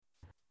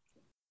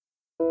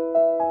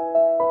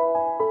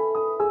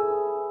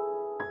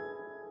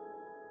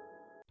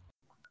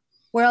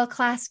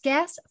world-class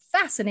guests,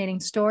 fascinating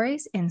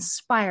stories,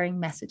 inspiring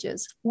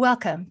messages.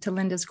 Welcome to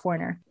Linda's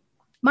Corner.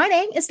 My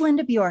name is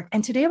Linda Bjork,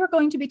 and today we're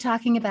going to be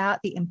talking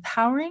about the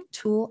empowering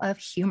tool of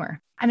humor.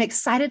 I'm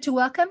excited to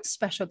welcome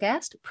special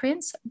guest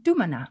Prince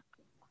Dumana,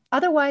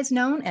 otherwise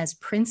known as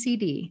Princey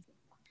D.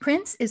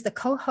 Prince is the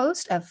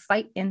co-host of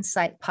Fight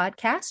Insight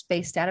podcast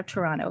based out of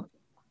Toronto.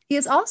 He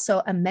is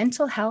also a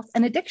mental health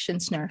and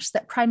addictions nurse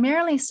that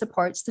primarily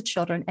supports the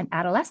children and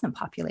adolescent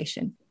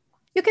population.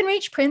 You can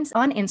reach Prince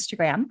on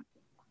Instagram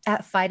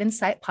at Fight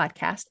Insight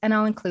Podcast, and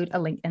I'll include a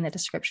link in the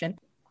description.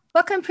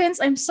 Welcome, Prince.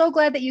 I'm so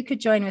glad that you could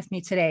join with me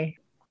today.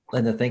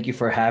 Linda, thank you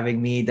for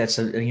having me.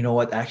 You know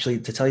what, actually,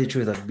 to tell you the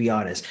truth, I'll be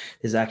honest,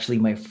 this is actually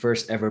my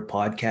first ever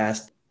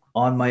podcast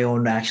on my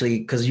own, actually,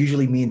 because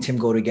usually me and Tim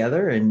go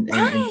together, and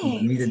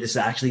this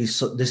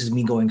is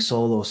me going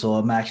solo. So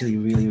I'm actually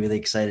really, really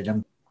excited.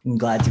 I'm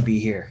glad to be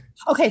here.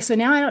 Okay, so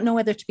now I don't know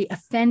whether to be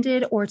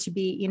offended or to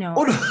be,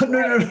 Oh,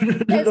 no.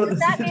 Does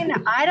that mean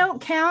I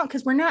don't count?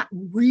 Because we're not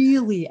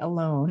really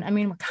alone. I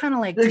mean, we're kind of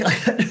like...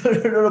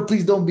 No,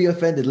 please don't be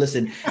offended.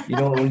 Listen,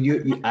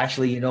 you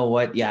actually, you know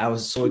what? Yeah, I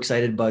was so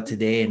excited about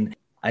today. And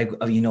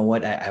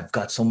I've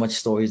got so much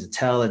stories to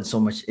tell and so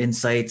much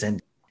insights. And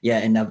yeah,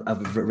 and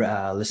I've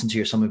listened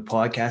to some of your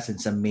podcasts, and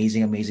it's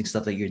amazing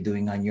stuff that you're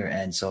doing on your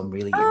end. So I'm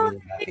really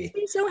happy.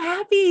 I'm so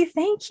happy.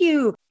 Thank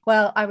you.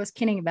 Well, I was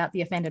kidding about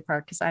the offended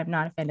part because I'm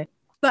not offended,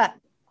 but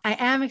I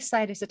am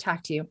excited to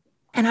talk to you.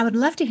 And I would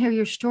love to hear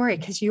your story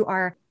because you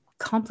are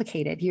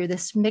complicated. You're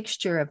this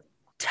mixture of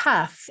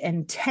tough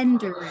and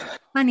tender and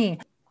funny.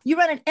 You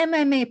run an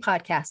MMA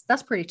podcast.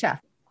 That's pretty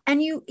tough.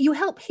 And you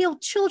help heal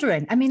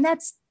children. I mean,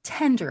 that's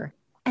tender.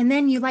 And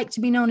then you like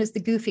to be known as the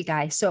goofy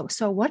guy. So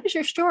what is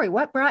your story?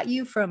 What brought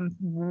you from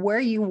where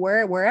you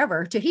were,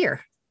 wherever, to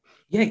here?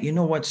 Yeah, you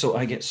know what?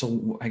 I guess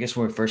when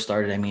we first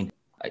started,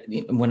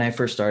 when I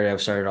first started, I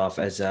started off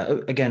as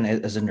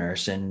a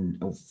nurse,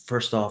 and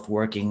first off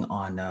working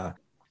on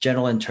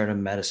general internal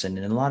medicine.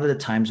 And a lot of the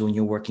times when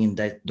you're working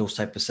in those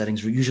type of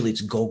settings, usually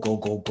it's go,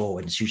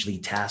 and it's usually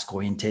task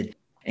oriented,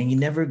 and you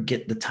never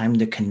get the time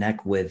to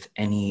connect with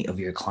any of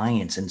your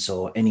clients. And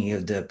so any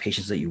of the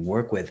patients that you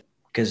work with,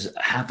 because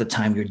half the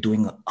time you're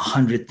doing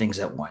 100 things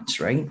at once,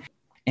 right?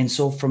 And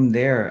so from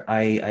there,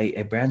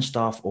 I branched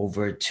off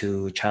over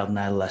to child and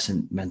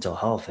adolescent mental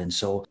health. And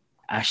so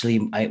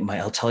actually,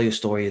 I'll tell you a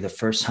story. The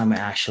first time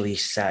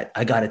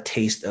I got a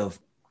taste of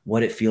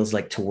what it feels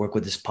like to work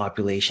with this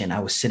population. I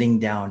was sitting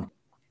down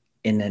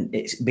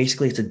it's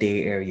a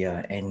day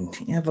area, and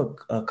you have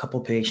a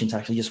couple patients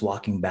actually just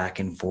walking back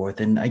and forth.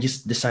 And I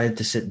just decided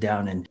to sit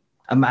down, and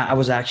I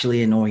was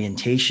actually in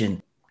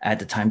orientation at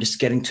the time, just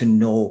getting to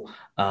know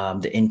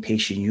the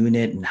inpatient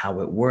unit and how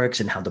it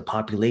works and how the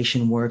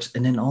population works.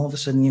 And then all of a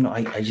sudden,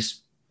 I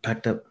just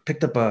picked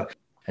up a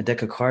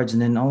deck of cards,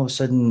 and then all of a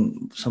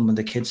sudden some of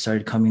the kids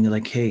started coming. They're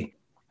like, "Hey,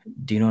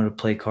 do you know how to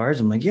play cards?"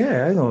 I'm like,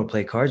 "Yeah, I know how to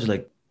play cards." They're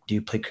like, "Do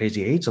you play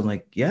Crazy Eights?" I'm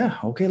like, "Yeah,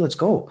 okay, let's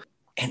go."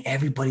 And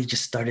everybody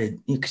just started.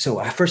 So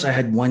at first I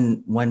had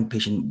one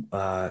patient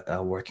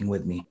working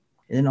with me,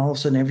 and then all of a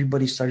sudden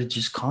everybody started to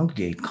just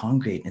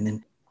congregate, and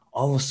then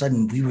all of a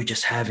sudden we were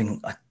just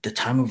having the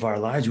time of our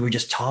lives. We were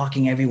just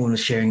talking. Everyone was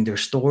sharing their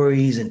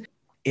stories, and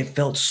it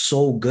felt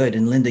so good.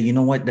 And Linda, you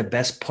know what? The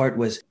best part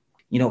was,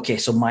 okay,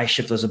 so my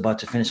shift was about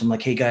to finish. I'm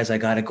like, "Hey guys, I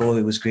got to go.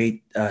 It was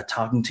great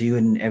talking to you."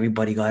 And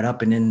everybody got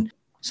up, and then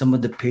some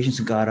of the patients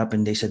got up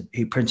and they said,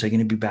 "Hey Prince, are you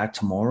going to be back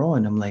tomorrow?"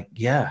 And I'm like,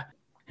 "Yeah."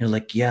 And they're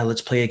like, "Yeah,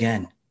 let's play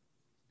again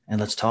and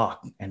let's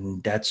talk."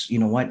 And that's,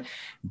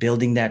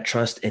 building that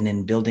trust and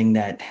then building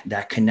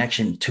that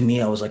connection. To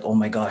me, I was like, "Oh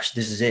my gosh,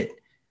 this is it.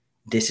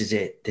 This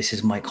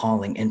is my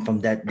calling." And from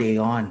that day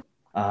on,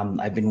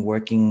 I've been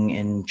working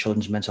in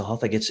children's mental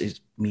health. I guess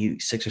it's me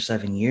 6 or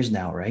 7 years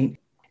now, right?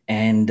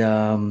 And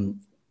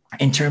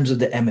in terms of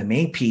the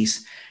MMA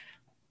piece,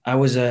 I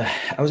was a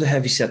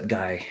heavy set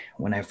guy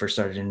when I first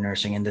started in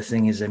nursing. And the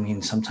thing is,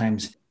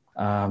 sometimes,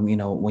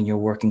 when you're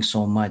working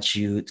so much,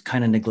 you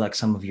kind of neglect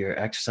some of your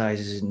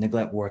exercises,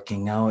 neglect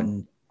working out.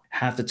 And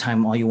half the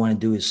time, all you want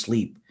to do is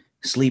sleep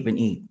and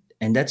eat.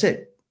 And that's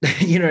it.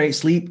 Right?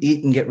 Sleep,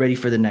 eat, and get ready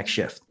for the next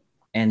shift.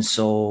 And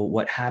so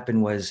what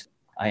happened was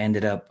I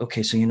ended up,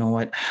 okay, so you know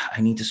what?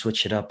 I need to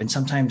switch it up. And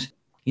sometimes,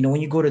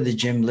 when you go to the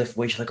gym, lift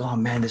weights, you're like, "Oh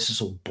man, this is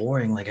so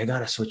boring. Like, I got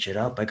to switch it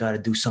up. I got to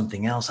do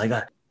something else.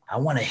 I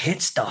want to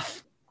hit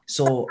stuff."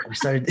 So I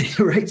started,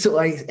 right? So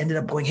I ended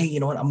up going, "Hey, you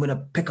know what? I'm going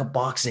to pick up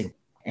boxing."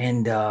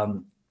 And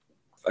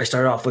I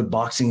started off with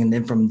boxing. And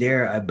then from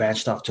there, I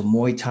branched off to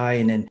Muay Thai.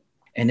 And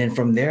then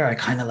from there, I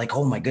kind of like,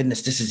 oh my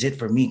goodness, this is it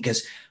for me.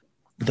 Because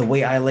the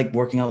way I like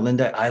working out,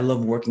 Linda, I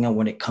love working out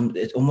when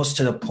it's almost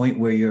to the point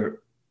where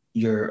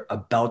you're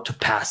about to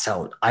pass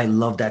out. I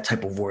love that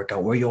type of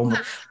workout where you're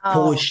almost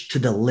pushed to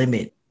the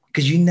limit,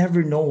 because you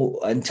never know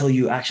until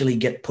you actually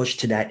get pushed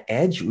to that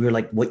edge. You're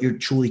like what you're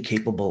truly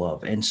capable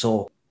of. And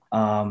so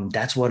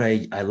that's what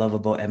I love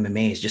about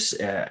MMA is just,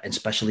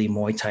 especially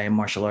Muay Thai and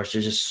martial arts.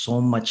 There's just so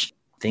much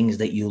things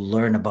that you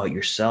learn about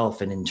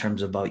yourself and in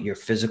terms about your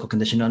physical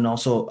condition and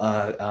also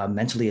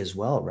mentally as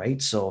well. Right.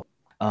 So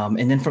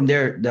And then from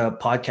there, the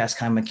podcast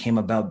kind of came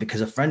about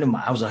because a friend of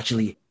mine, I was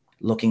actually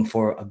looking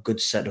for a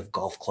good set of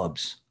golf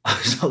clubs.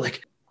 So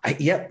like,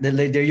 yep,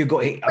 there you go.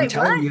 Hey, I'm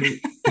telling you,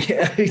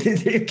 yeah, this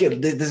is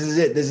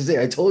it. This is it.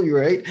 I told you,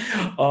 right?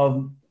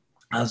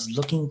 I was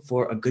looking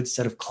for a good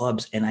set of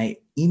clubs, and I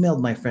emailed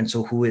my friend,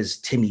 who is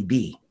Timmy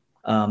B,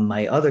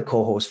 my other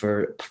co-host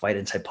for Fight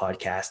Inside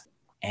podcast.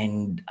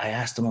 And I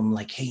asked him, I'm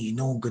like, hey,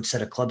 a good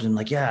set of clubs? And I'm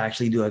like, yeah, I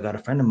actually do. I got a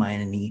friend of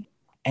mine. And he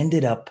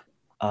ended up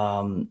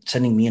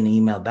sending me an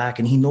email back.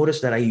 And he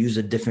noticed that I use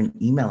a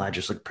different email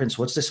address. Like, Prince,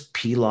 what's this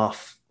peel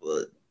off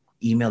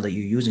email that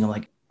you're using? I'm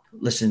like,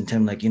 listen,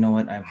 Tim, like, you know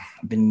what? I've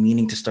been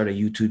meaning to start a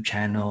YouTube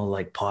channel,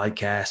 like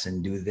podcast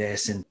and do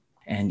this and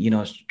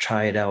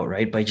try it out.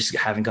 Right. But I just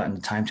haven't gotten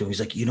the time to.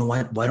 He's like, you know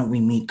what? Why don't we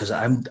meet? Because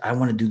I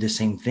want to do the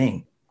same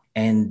thing.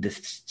 And the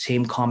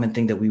same common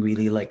thing that we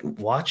really like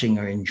watching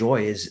or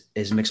enjoy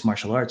is mixed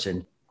martial arts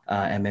and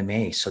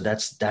MMA. So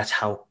that's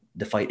how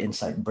the Fight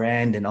Inside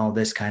brand and all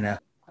this kind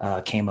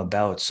of came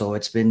about. So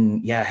it's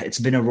been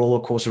a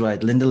roller coaster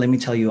ride. Linda, let me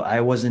tell you, I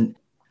would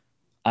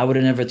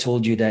have never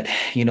told you that,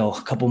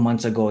 a couple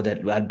months ago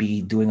that I'd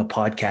be doing a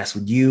podcast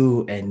with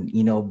you and,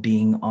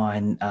 being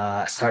on,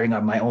 starting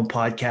on my own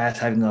podcast,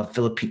 having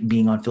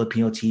being on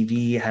Filipino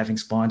TV, having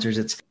sponsors.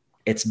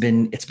 It's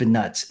been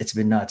nuts. It's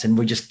been nuts. And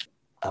we're just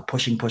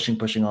pushing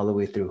all the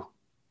way through.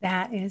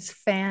 That is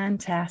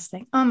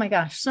fantastic. Oh my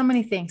gosh. So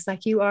many things.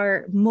 Like, you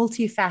are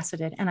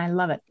multifaceted and I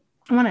love it.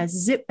 I want to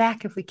zip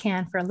back, if we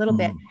can, for a little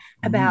bit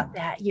about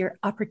that, your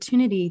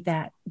opportunity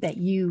that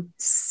you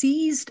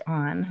seized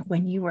on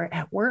when you were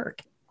at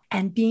work,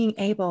 and being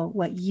able,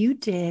 what you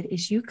did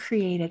is you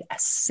created a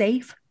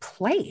safe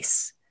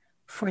place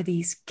for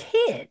these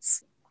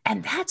kids.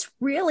 And that's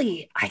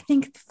really, I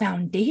think,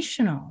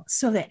 foundational.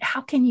 So that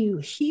how can you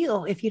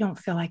heal if you don't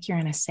feel like you're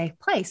in a safe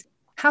place?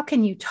 How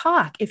can you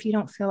talk if you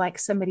don't feel like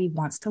somebody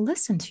wants to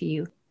listen to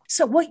you?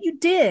 So what you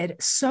did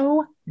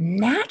so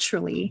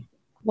naturally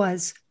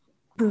was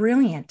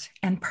brilliant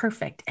and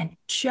perfect and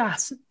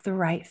just the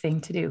right thing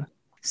to do.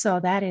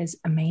 So that is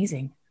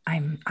amazing.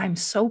 I'm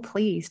so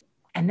pleased.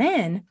 And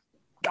then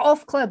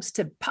golf clubs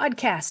to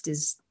podcast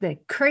is the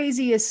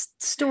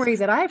craziest story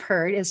that I've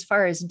heard as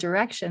far as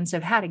directions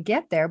of how to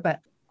get there, but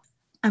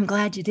I'm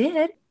glad you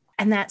did.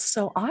 And that's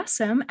so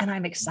awesome. And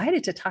I'm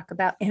excited to talk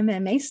about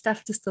MMA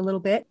stuff just a little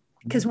bit,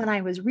 because when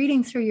I was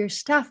reading through your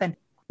stuff, and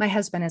my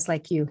husband is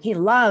like you, he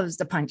loves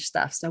to punch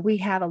stuff. So we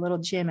have a little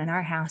gym in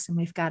our house and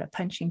we've got a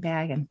punching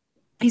bag, and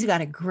he's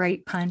got a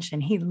great punch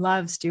and he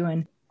loves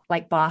doing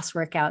like boss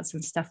workouts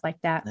and stuff like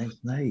that.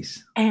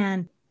 Nice.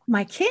 And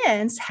my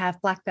kids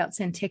have black belts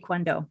in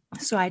Taekwondo.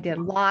 So I did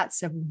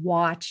lots of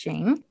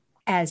watching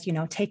as,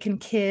 taking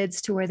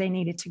kids to where they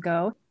needed to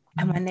go.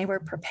 And when they were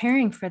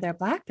preparing for their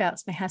black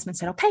belts, my husband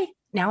said, okay,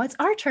 now it's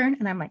our turn.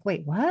 And I'm like,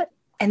 wait, what?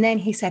 And then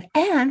he said,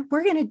 and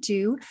we're going to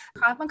do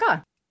Krav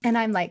Maga. And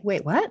I'm like,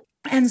 wait, what?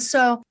 And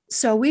so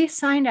we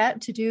signed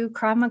up to do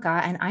Krav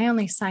Maga, and I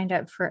only signed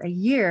up for a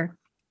year.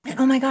 And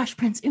oh my gosh,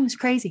 Prince, it was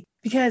crazy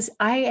because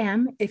I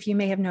am, if you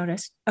may have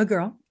noticed, a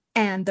girl,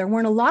 and there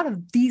weren't a lot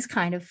of these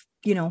kind of,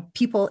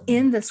 people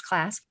in this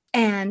class.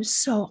 And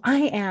so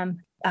I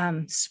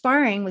am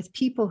sparring with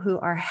people who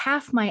are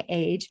half my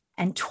age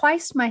and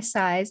twice my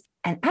size.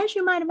 And as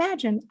you might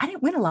imagine, I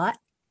didn't win a lot,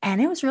 and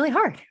it was really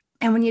hard.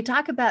 And when you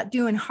talk about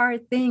doing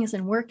hard things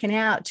and working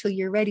out till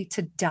you're ready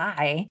to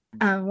die,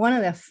 one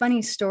of the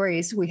funny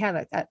stories, we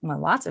have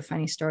lots of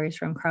funny stories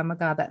from Krav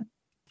Maga, but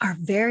our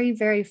very,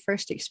 very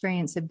first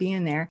experience of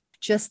being there,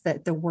 just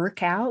that the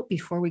workout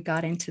before we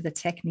got into the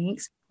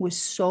techniques was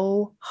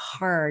so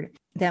hard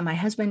that my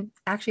husband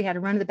actually had to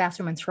run to the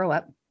bathroom and throw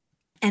up.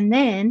 And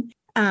then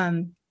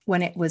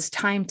when it was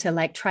time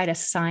to try to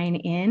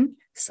sign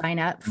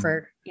up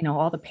for,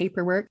 all the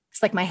paperwork,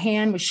 it's like my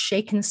hand was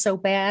shaking so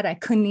bad I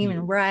couldn't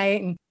even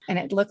write. And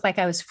it looked like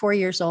I was 4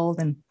 years old,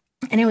 and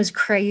it was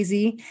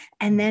crazy.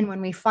 And then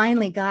when we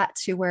finally got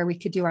to where we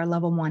could do our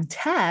level 1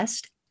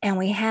 test, and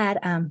we had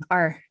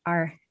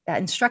our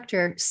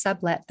instructor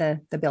sublet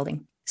the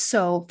building.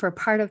 So for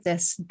part of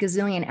this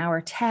gazillion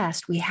hour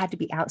test, we had to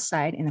be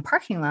outside in the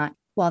parking lot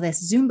while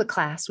this Zumba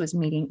class was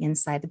meeting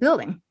inside the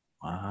building.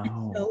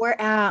 Wow. So we're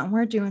out and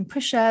we're doing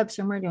push-ups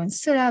and we're doing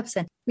sit-ups,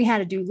 and we had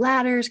to do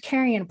ladders,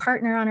 carrying a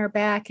partner on our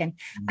back. And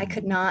I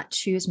could not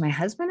choose my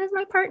husband as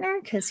my partner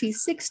because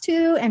he's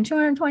 6'2" and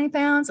 220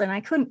 pounds, and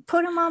I couldn't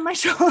put him on my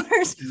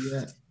shoulders.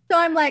 Yeah. So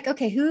I'm like,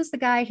 okay, who's the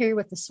guy here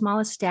with the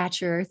smallest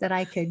stature that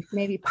I could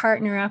maybe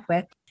partner up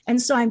with? And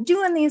so I'm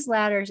doing these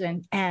ladders,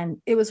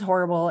 and it was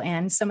horrible.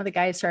 And some of the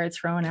guys started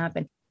throwing up,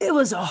 and it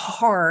was a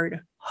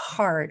hard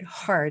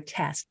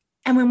test.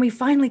 And when we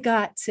finally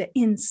got to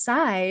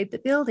inside the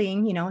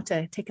building,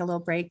 to take a little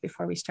break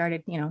before we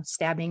started,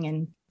 stabbing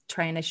and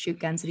trying to shoot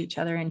guns at each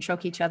other and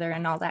choke each other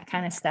and all that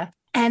kind of stuff.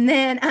 And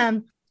then,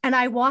 and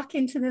I walk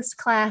into this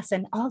class,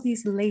 and all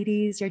these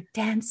ladies are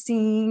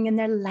dancing and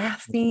they're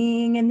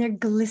laughing and they're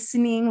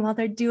glistening while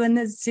they're doing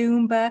the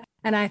Zumba.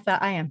 And I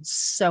thought, I am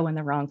so in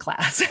the wrong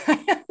class.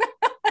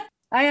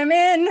 I am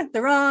in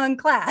the wrong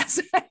class.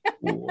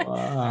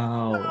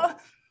 Wow.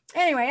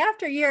 So anyway,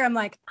 after a year, I'm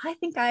like, I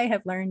think I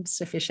have learned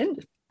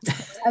sufficient. My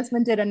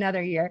husband did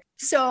another year.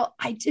 So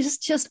I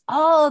just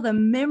all the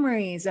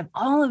memories of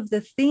all of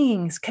the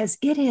things, because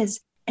it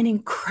is an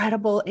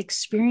incredible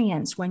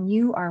experience when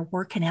you are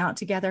working out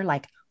together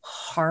like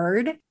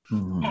hard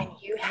and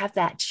you have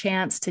that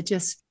chance to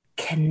just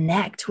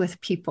connect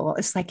with people.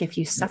 It's like if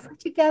you suffer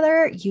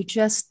together, you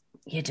just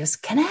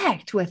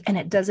connect with, and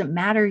it doesn't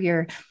matter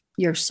your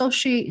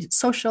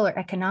social or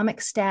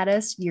economic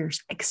status, you're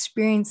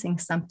experiencing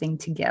something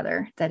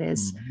together that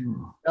is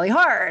really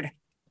hard.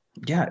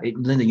 Yeah,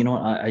 Linda, you know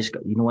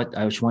what?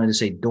 I just wanted to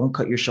say, don't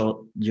cut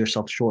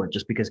yourself short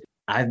just because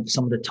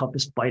some of the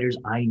toughest fighters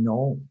I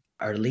know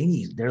are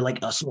ladies. They're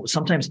like us.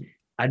 Sometimes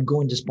I'd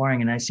go into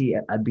sparring and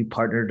I'd be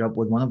partnered up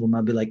with one of them.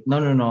 I'd be like, no,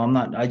 I'm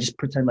not. I just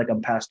pretend like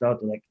I'm passed out.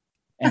 They're like,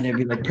 and they'd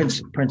be like,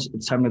 Prince,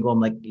 it's time to go. I'm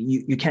like,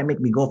 you can't make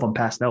me go if I'm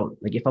passed out.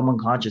 Like if I'm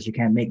unconscious, you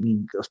can't make me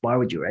go spar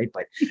with you, right?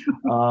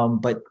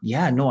 But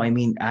yeah, no, I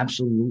mean,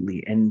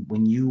 absolutely. And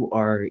when you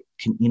are,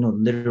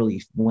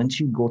 literally,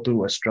 once you go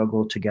through a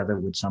struggle together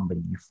with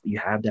somebody, you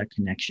have that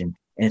connection,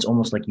 and it's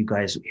almost like you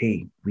guys,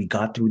 hey, we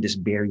got through this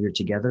barrier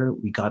together,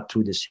 we got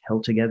through this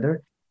hill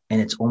together, and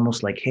it's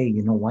almost like, hey,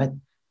 you know what?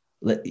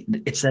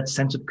 It's that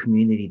sense of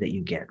community that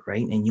you get,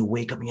 right? And you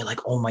wake up and you're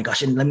like, oh my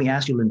gosh. And let me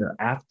ask you, Linda,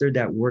 after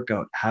that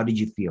workout, how did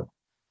you feel?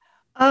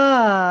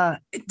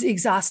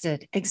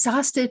 Exhausted,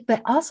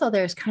 but also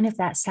there's kind of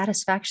that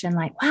satisfaction,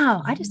 like,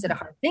 wow, I just did a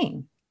hard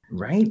thing.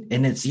 Right.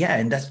 And it's, yeah.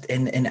 And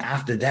and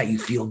after that, you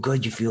feel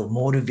good, you feel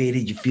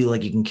motivated, you feel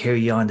like you can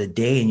carry on the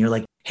day. And you're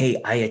like, hey,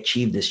 I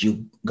achieved this.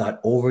 You got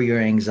over your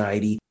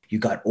anxiety, you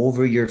got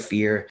over your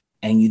fear,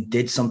 and you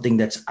did something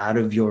that's out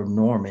of your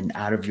norm and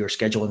out of your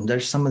schedule. And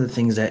there's some of the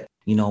things that,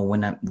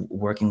 when I'm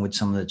working with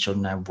some of the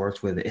children I've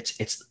worked with,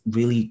 it's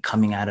really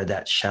coming out of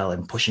that shell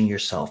and pushing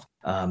yourself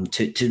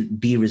to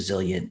be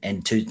resilient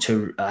and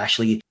to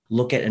actually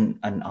look at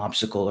an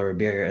obstacle or a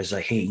barrier as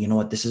like, hey, you know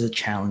what, this is a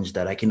challenge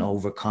that I can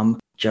overcome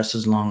just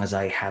as long as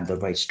I have the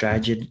right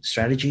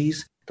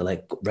strategies,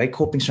 the right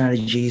coping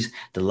strategies,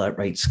 the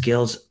right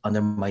skills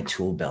under my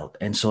tool belt.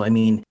 And so, I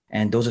mean,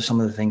 and those are some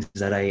of the things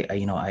that I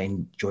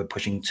enjoy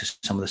pushing to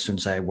some of the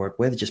students I work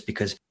with, just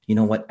because, you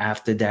know what,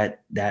 after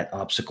that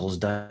obstacle is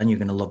done, you're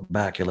going to look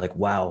back. You're like,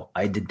 wow,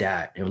 I did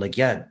that. And you're like,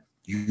 yeah,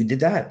 you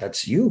did that.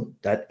 That's you.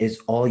 That is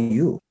all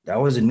you. That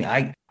wasn't me.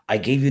 I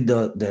gave you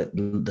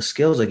the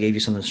skills. I gave you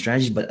some of the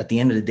strategies, but at the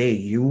end of the day,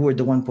 you were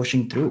the one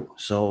pushing through.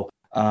 So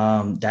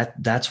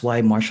that's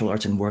why martial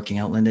arts and working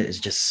out, Linda, is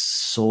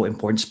just so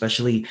important,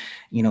 especially,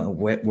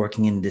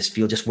 working in this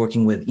field, just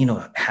working with,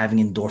 having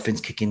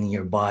endorphins kicking in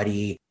your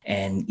body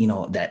and,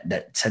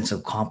 that sense of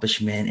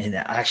accomplishment and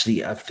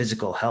actually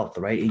physical health,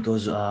 right? It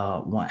goes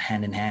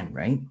hand in hand,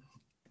 right?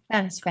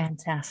 That is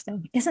fantastic.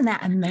 Isn't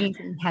that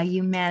amazing how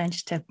you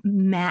manage to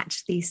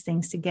match these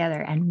things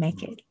together and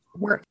make it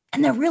work?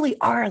 And there really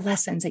are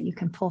lessons that you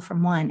can pull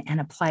from one and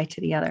apply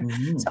to the other.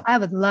 Mm-hmm. So I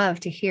would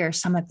love to hear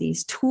some of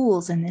these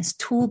tools in this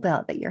tool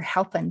belt that you're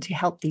helping to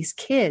help these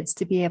kids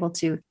to be able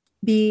to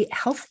be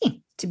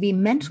healthy, to be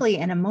mentally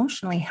and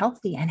emotionally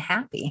healthy and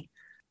happy.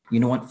 You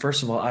know what?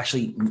 First of all,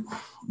 actually,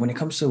 when it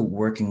comes to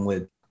working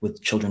with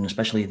children,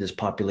 especially this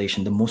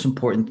population, the most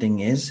important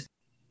thing is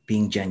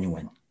being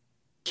genuine.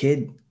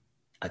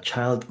 A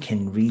child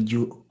can read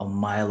you a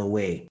mile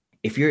away.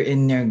 If you're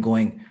in there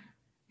going,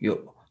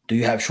 do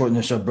you have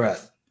shortness of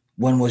breath?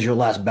 When was your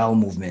last bowel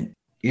movement?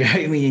 You know what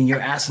I mean? And you're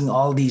asking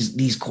all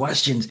these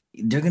questions,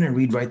 they're going to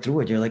read right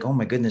through it. You're like, oh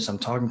my goodness, I'm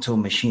talking to a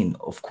machine.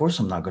 Of course,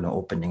 I'm not going to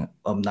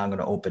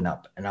open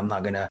up, and I'm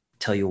not going to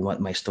tell you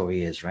what my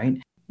story is, right?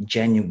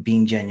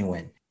 Being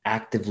genuine,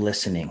 active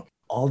listening.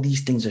 All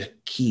these things are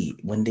key.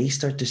 When they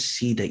start to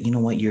see that, you know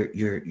what,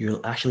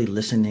 you're actually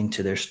listening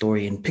to their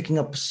story and picking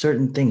up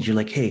certain things. You're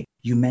like, hey,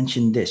 you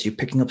mentioned this. You're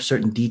picking up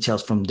certain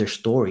details from their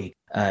story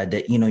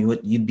that,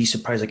 you'd be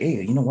surprised. Like,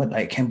 hey, you know what?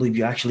 I can't believe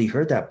you actually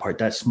heard that part,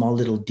 that small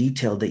little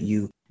detail that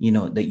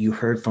you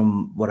heard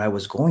from what I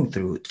was going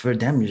through. For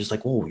them, you're just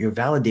like, oh, you're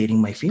validating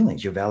my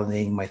feelings. You're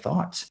validating my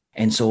thoughts.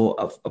 And so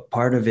a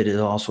part of it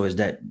is also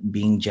that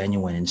being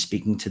genuine and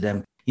speaking to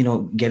them,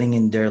 getting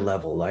in their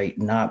level, right?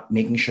 Not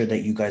making sure that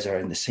you guys are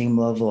in the same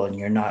level and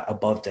you're not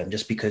above them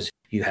just because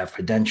you have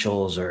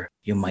credentials or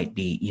you might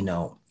be,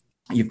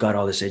 you've got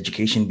all this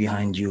education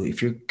behind you.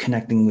 If you're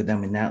connecting with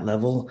them in that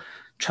level,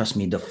 trust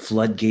me, the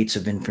floodgates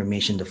of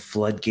information, the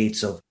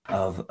floodgates of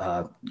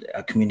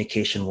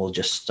communication will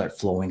just start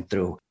flowing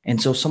through.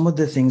 And so some of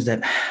the things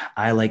that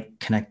I like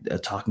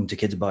talking to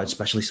kids about,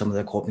 especially some of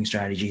the coping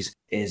strategies,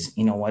 is,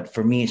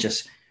 for me, it's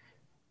just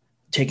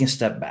taking a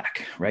step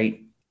back,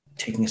 right?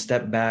 Taking a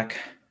step back,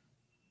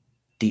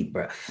 deep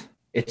breath.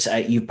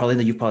 You've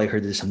probably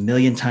heard this a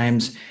million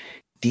times.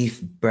 Deep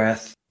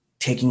breath,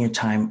 taking your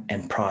time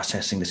and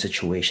processing the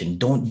situation.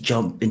 Don't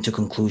jump into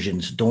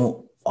conclusions.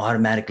 Don't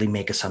automatically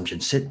make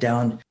assumptions. Sit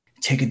down,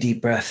 take a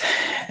deep breath,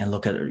 and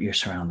look at your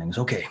surroundings.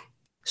 Okay,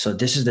 so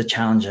this is the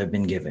challenge I've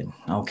been given.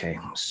 Okay,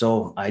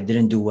 so I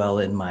didn't do well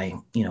in my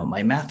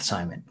math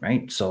assignment,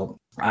 right? So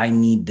I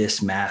need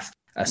this math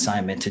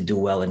assignment to do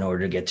well in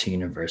order to get to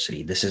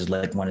university. This is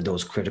like one of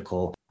those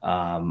critical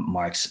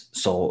marks.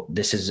 So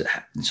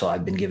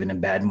I've been given a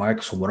bad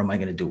mark. So what am I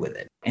going to do with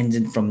it? And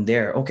then from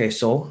there, okay,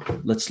 so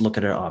let's look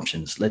at our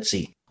options. Let's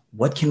see,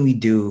 what can we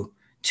do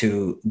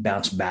to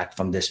bounce back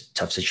from this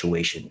tough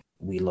situation?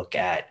 We look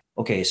at,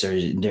 okay, so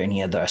is there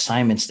any other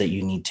assignments that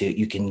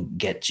you can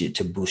get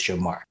to boost your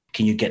mark?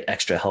 Can you get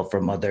extra help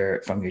from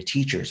your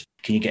teachers?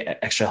 Can you get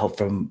extra help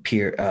from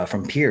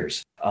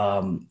peers?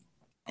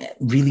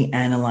 Really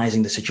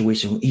analyzing the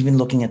situation, even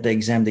looking at the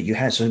exam that you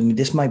had. So I mean,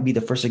 this might be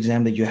the first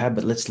exam that you had,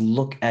 but let's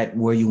look at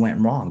where you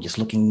went wrong. Just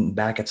looking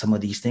back at some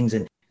of these things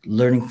and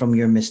learning from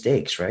your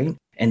mistakes, right?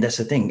 And that's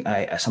the thing.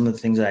 Some of the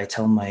things that I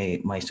tell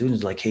my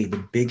students, like, hey,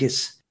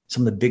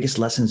 some of the biggest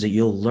lessons that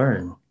you'll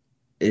learn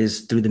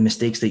is through the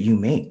mistakes that you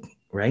make,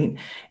 right?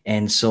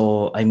 And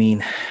so, I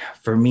mean,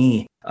 for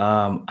me,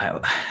 I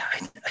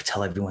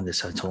tell everyone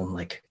this. I told them,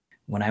 like,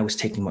 when I was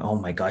taking oh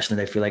my gosh, then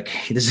I feel like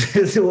this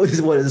is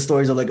one of the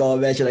stories. I'm like, oh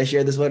man, should I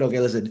share this one? Okay,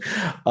 listen.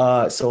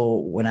 So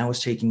when I was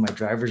taking my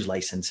driver's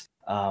license,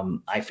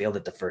 I failed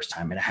it the first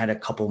time. And I had a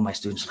couple of my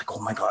students like,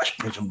 oh my gosh,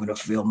 Prince, I'm going to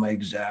fail my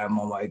exam.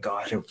 Oh my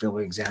gosh, I failed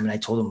my exam. And I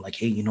told them, like,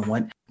 hey, you know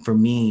what? For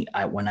me,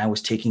 when I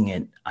was taking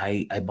it,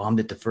 I bombed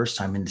it the first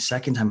time. And the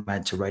second time I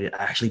had to write it,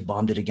 I actually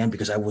bombed it again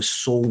because I was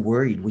so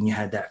worried. When you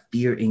had that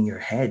fear in your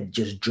head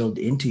just drilled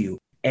into you,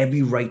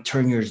 every right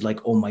turn, you're like,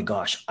 oh my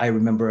gosh, I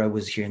remember I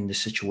was here in this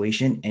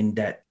situation, and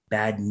that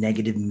bad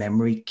negative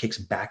memory kicks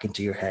back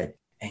into your head.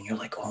 And you're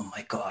like, oh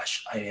my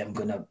gosh, I'm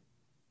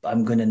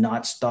going to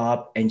not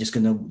stop and just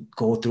going to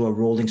go through a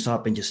rolling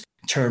stop and just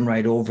turn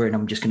right over, and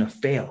I'm just going to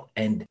fail.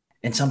 And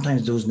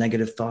sometimes those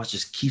negative thoughts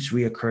just keeps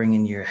reoccurring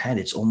in your head.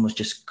 It's almost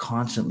just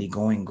constantly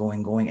going.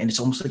 And it's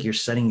almost like you're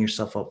setting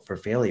yourself up for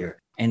failure.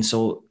 And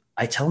so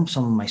I tell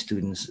some of my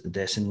students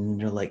this,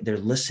 and they're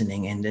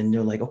listening, and then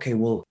they're like, okay,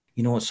 well,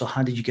 you know what? So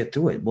how did you get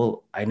through it?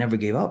 Well, I never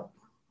gave up.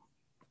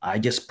 I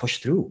just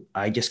pushed through.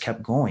 I just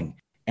kept going.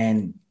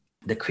 And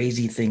the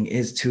crazy thing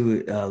is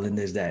too,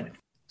 Linda, is that,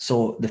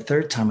 so the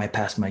third time I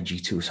passed my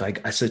G2,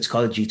 so it's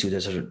called a G2,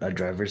 there's a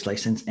driver's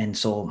license. And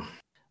so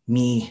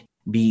me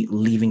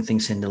leaving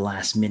things in the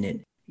last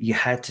minute, you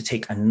had to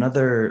take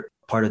another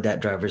part of that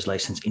driver's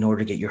license in order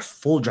to get your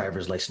full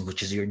driver's license,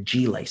 which is your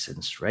G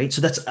license, right?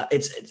 So that's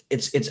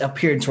it's up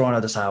here in Toronto.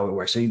 That's how it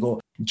works. So you go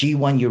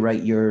G1, you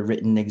write your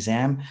written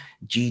exam.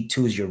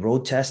 G2 is your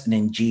road test, and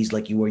then G is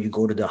like where you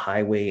go to the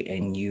highway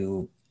and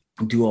you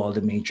do all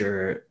the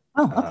major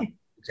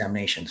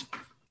examinations.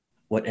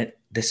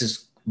 This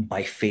is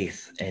by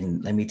faith,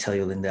 and let me tell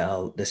you,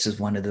 Linda, this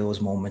is one of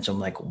those moments I'm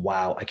like,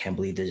 wow, I can't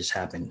believe this just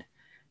happened.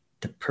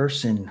 The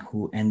person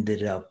who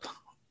ended up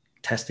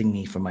testing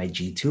me for my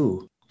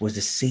G2 was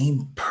the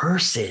same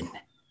person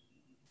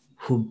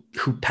who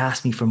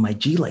passed me for my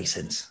G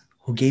license,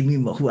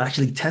 who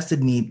actually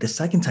tested me the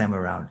second time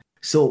around.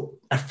 So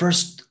at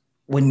first,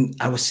 when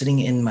I was sitting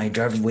in my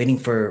driver's waiting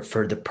for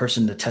the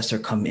person, the tester,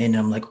 come in,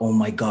 I'm like, oh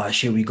my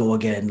gosh, here we go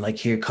again. Like,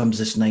 here comes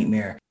this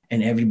nightmare.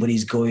 And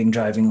everybody's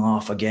driving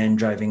off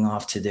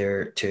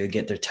to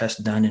get their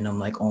test done. And I'm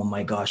like, oh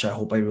my gosh, I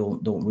hope I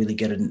don't really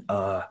get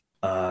a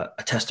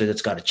tester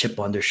that's got a chip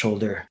on their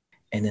shoulder.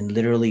 And then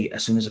literally,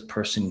 as soon as a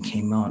person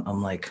came out,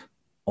 I'm like,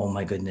 oh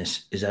my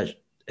goodness, is that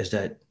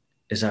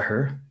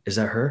her? Is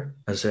that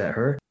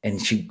her? And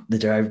the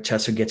driver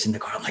tester gets in the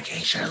car. I'm like,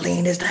 hey,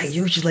 Charlene, is that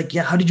you? She's like,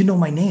 yeah, how did you know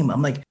my name?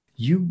 I'm like,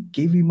 you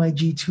gave me my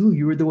G2.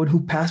 You were the one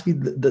who passed me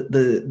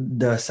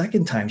the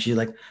second time. She's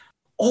like,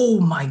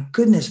 oh my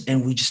goodness.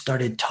 And we just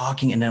started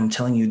talking. And I'm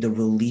telling you, the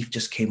relief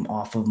just came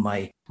off of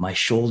my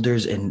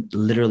shoulders. And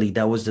literally,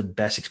 that was the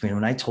best experience.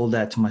 When I told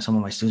that to some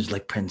of my students,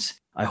 like, Prince,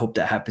 I hope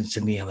that happens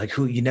to me. I'm like,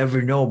 you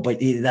never know. But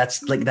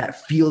that's like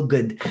that feel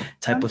good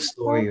type of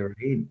story,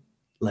 right?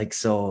 Like,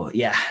 so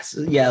yeah.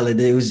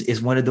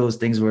 It's one of those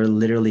things where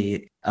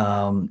literally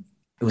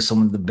it was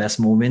some of the best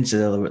moments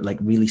that like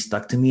really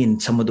stuck to me. And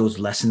some of those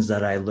lessons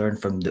that I learned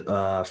from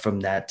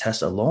that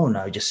test alone,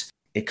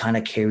 it kind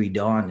of carried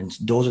on. And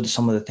those are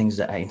some of the things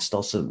that I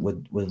instilled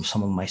with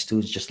some of my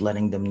students, just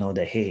letting them know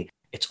that, hey,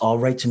 it's all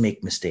right to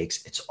make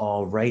mistakes. It's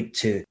all right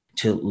to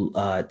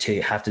have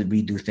to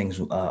redo things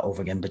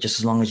over again. But just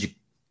as long as you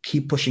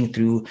keep pushing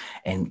through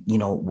and,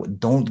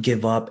 don't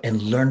give up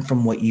and learn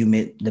from what you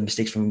made, the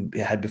mistakes you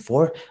had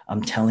before,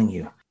 I'm telling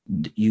you,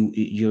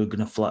 we're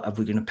going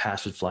to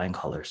pass with flying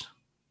colors.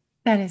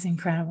 That is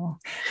incredible.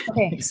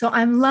 Okay, so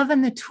I'm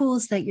loving the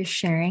tools that you're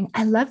sharing.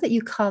 I love that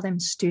you call them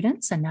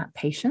students and not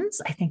patients.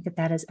 I think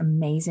that is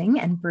amazing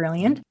and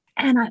brilliant.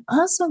 And I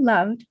also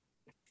loved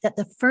that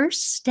the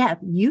first step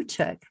you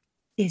took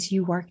is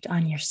you worked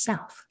on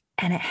yourself.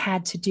 And it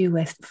had to do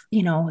with,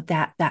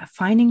 that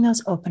finding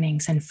those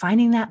openings and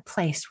finding that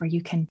place where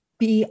you can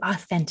be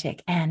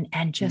authentic and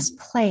just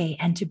play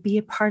and to be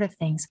a part of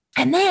things.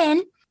 And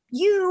then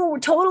you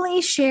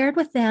totally shared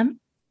with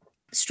them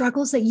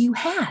struggles that you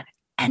had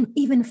and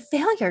even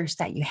failures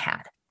that you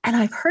had. And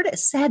I've heard it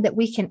said that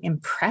we can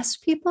impress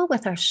people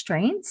with our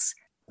strengths,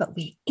 but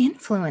we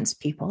influence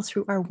people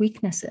through our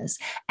weaknesses,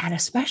 and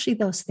especially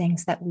those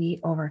things that we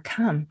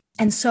overcome.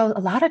 And so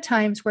a lot of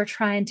times we're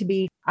trying to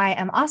be I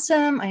am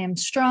awesome. I am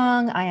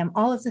strong. I am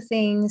all of the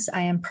things.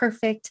 I am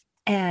perfect.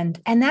 And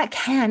that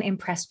can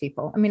impress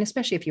people. I mean,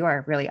 especially if you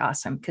are really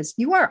awesome, because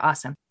you are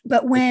awesome.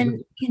 But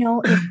when, if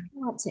you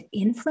want to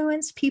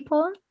influence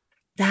people,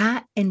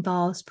 that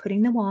involves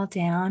putting the wall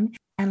down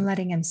and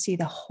letting them see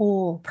the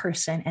whole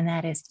person. And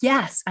that is,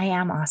 yes, I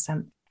am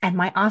awesome. And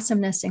my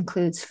awesomeness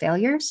includes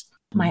failures.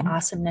 My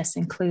awesomeness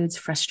includes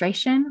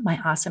frustration. My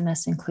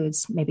awesomeness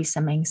includes maybe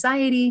some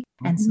anxiety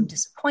and some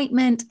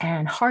disappointment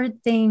and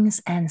hard things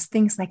and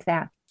things like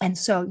that. And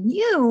so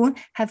you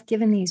have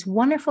given these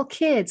wonderful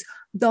kids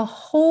the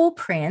whole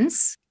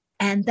Prince,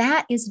 and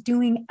that is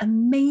doing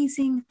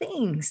amazing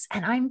things.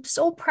 And I'm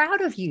so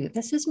proud of you.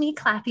 This is me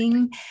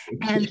clapping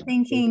and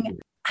thinking,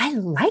 I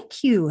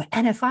like you.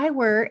 And if I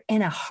were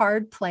in a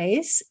hard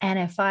place and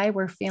if I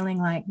were feeling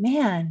like,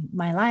 man,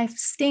 my life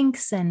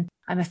stinks and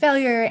I'm a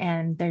failure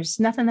and there's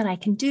nothing that I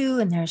can do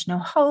and there's no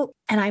hope,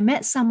 and I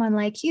met someone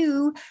like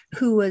you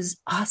who was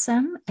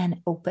awesome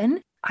and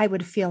open, I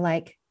would feel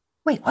like,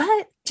 wait,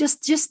 what?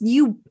 Just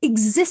you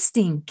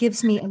existing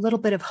gives me a little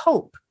bit of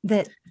hope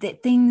that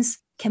things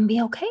can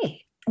be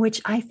okay,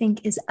 which I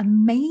think is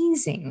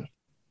amazing.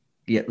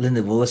 Yeah,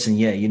 Linda, well, listen,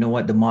 you know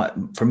what?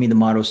 For me, the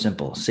motto is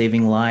simple: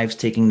 saving lives,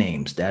 taking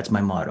names. That's my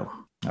motto.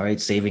 All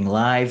right, saving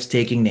lives,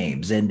 taking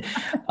names, and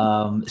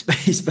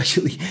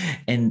especially,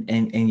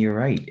 and you're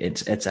right.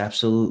 It's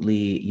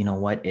absolutely, you know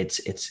what?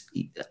 It's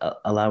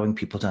allowing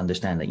people to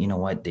understand that, you know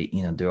what,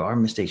 there are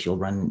mistakes. You'll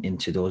run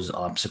into those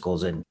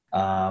obstacles, and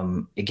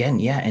again,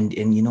 yeah,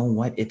 and you know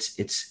what?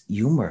 It's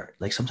humor.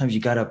 Like sometimes you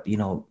gotta,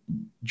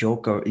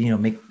 joke, or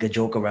make a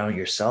joke around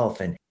yourself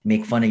and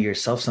make fun of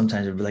yourself.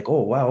 Sometimes it'd be like,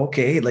 oh wow,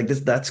 okay, like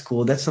that's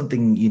cool. That's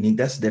something unique.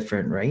 That's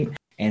different, right?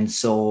 And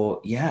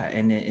so, yeah,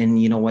 and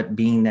you know what,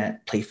 being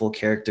that playful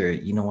character,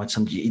 you know what,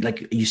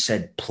 like you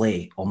said,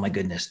 play. Oh my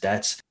goodness,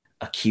 that's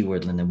a key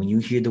word, Linda. When you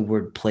hear the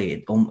word play,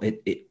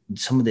 it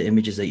some of the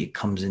images that it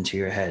comes into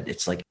your head,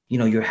 it's like,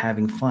 you're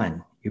having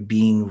fun, you're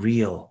being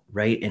real,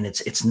 right? And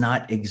it's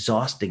not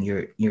exhausting.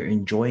 You're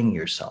enjoying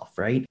yourself,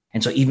 right?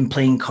 And so even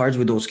playing cards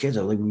with those kids,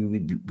 like we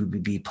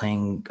would be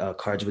playing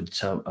cards with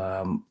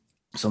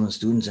some of the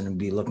students, and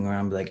be looking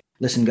around, be like,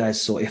 listen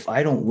guys, so if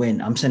I don't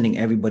win, I'm sending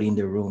everybody in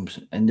their rooms.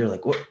 And they're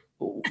like, what?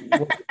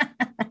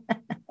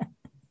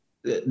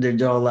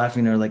 They're all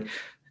laughing. They're like,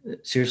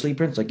 seriously,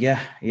 Prince? Like,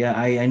 yeah,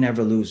 I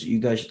never lose. You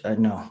guys,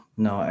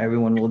 no,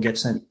 everyone will get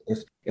sent.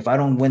 If I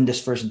don't win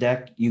this first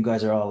deck, you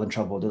guys are all in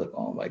trouble. They're like,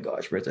 oh my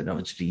gosh, Prince, I know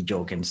it's be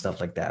joking and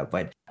stuff like that.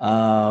 But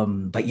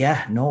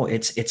yeah, no,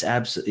 it's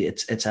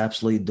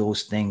absolutely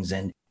those things.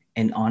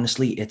 And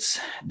honestly, it's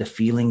the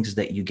feelings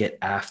that you get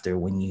after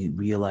when you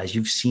realize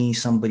you've seen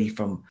somebody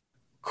from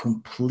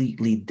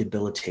completely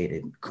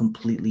debilitated,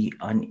 completely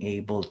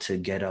unable to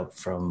get up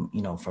from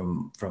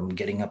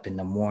getting up in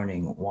the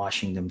morning,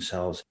 washing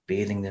themselves,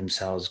 bathing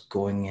themselves,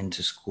 going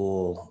into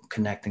school,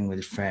 connecting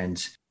with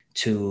friends,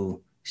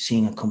 to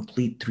seeing a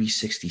complete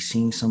 360,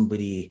 seeing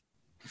somebody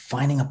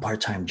finding a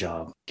part-time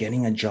job,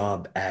 getting a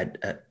job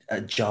at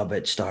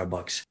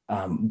Starbucks,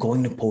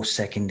 going to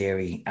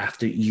post-secondary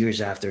after years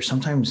after.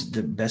 Sometimes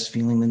the best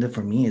feeling, Linda,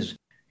 for me is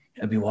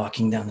I'd be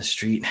walking down the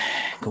street,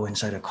 go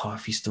inside a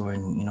coffee store,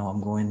 and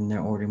I'm going in there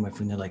ordering my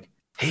food, and they're like,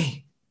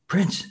 hey,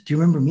 Prince, do you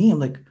remember me? I'm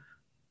like,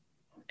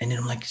 and then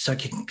I'm like, start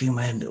kicking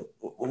my head,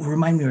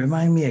 remind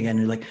me again. And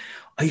they're like,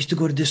 I used to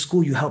go to this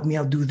school, you helped me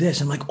out do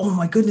this. I'm like, oh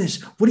my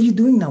goodness, what are you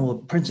doing now? Well,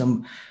 Prince,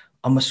 I'm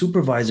a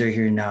supervisor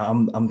here now.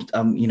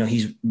 I'm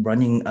he's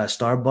running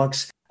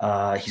Starbucks.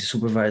 He's a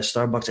supervisor at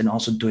Starbucks and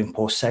also doing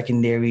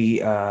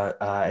post-secondary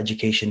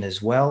education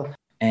as well.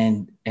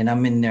 And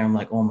I'm in there. I'm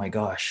like, oh my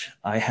gosh,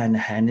 I had a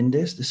hand in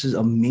this. This is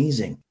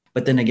amazing.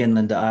 But then again,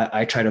 Linda,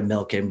 I try to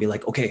milk it and be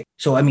like, okay.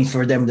 So I mean,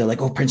 for them, they're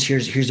like, oh, Prince,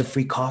 here's a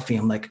free coffee.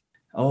 I'm like,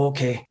 oh,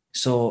 okay.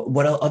 So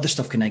what other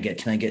stuff can I get?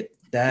 Can I get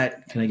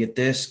that? Can I get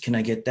this? Can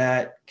I get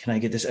that? Can I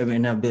get this?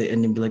 And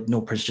then be like, no,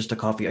 Prince, just a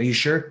coffee. Are you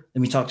sure?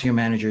 Let me talk to your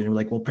manager. And they're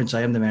like, well, Prince,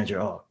 I am the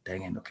manager. Oh,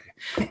 dang it.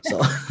 Okay.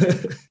 So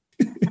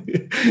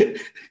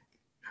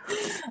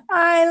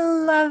I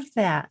love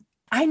that.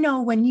 I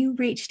know when you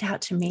reached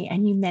out to me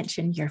and you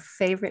mentioned your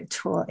favorite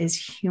tool is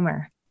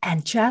humor,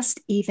 and just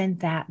even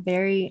that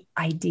very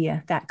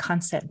idea, that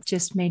concept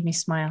just made me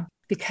smile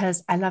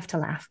because I love to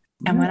laugh.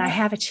 And when I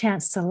have a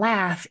chance to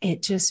laugh,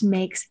 it just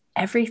makes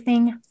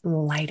everything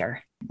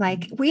lighter.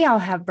 Like we all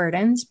have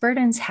burdens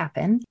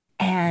happen.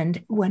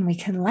 And when we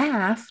can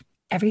laugh,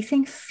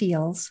 everything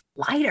feels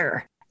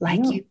lighter.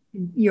 Like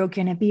you're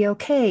going to be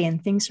okay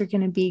and things are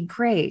going to be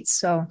great.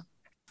 So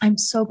I'm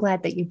so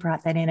glad that you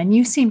brought that in. And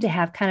you seem to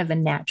have kind of a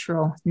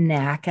natural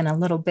knack and a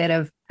little bit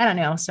of, I don't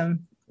know,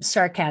 some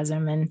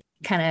sarcasm and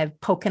kind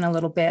of poking a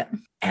little bit.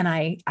 And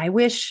I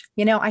wish,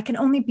 I can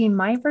only be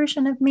my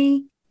version of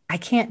me. I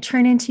can't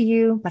turn into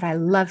you, but I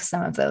love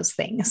some of those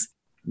things.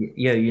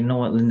 Yeah, you know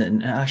what, Linda,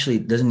 and actually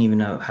it doesn't even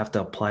have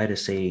to apply to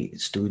say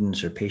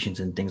students or patients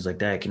and things like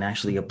that. It can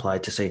actually apply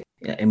to say,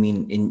 I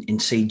mean, in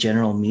say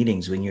general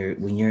meetings, when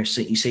you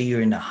say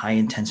you're in a high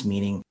intense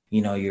meeting,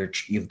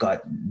 you've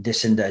got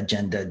this in the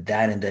agenda,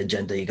 that in the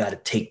agenda, you got to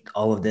take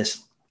all of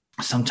this.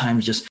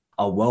 Sometimes just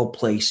a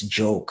well-placed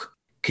joke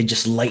could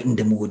just lighten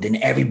the mood, and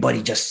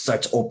everybody just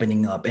starts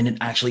opening up, and it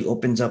actually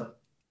opens up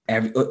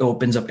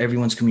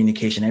everyone's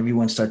communication.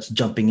 Everyone starts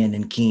jumping in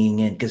and keying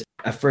in, because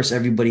at first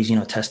everybody's,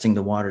 testing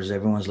the waters.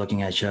 Everyone's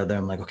looking at each other.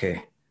 I'm like,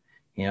 okay,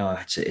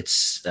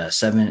 it's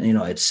 7,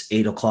 it's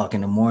 8 o'clock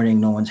in the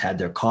morning. No one's had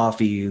their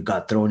coffee. You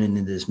got thrown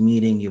into this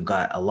meeting. You've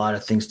got a lot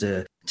of things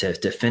to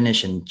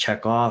finish and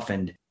check off.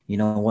 And you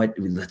know what,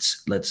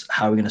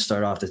 how are we going to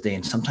start off this day?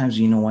 And sometimes,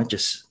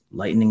 just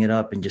lightening it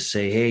up and just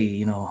say,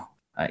 hey, blah,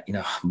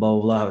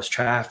 blah, blah, how's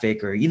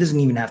traffic? Or it doesn't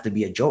even have to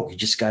be a joke. You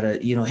just gotta,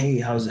 hey,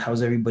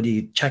 how's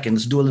everybody checking?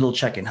 Let's do a little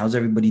check-in. How's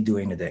everybody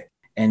doing today?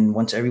 And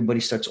once everybody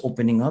starts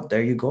opening up,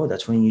 there you go.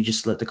 That's when you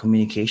just let the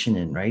communication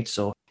in, right?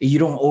 So you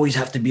don't always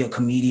have to be a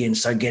comedian and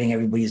start getting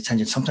everybody's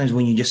attention. Sometimes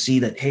when you just see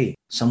that, hey,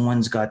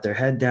 someone's got their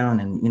head down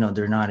and,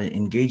 they're not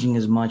engaging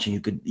as much, and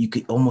you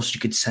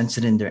could sense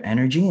it in their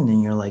energy. And then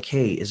you're like,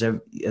 hey,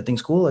 are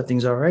things cool? Are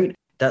things all right?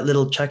 That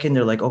little check-in,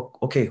 they're like, oh,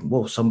 okay,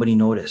 whoa, somebody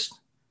noticed,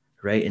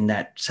 right? And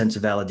that sense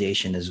of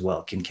validation as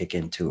well can kick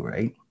in too,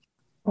 right?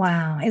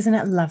 Wow. Isn't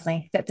it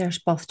lovely that there's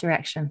both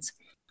directions?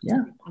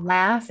 Yeah.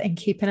 Laugh and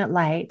keeping it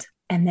light.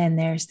 And then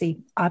there's the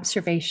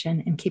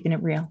observation and keeping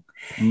it real,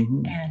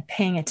 and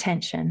paying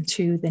attention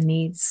to the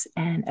needs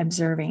and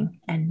observing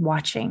and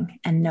watching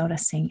and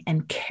noticing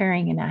and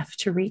caring enough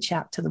to reach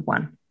out to the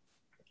one.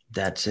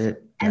 That's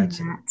it.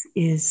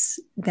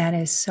 That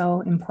is so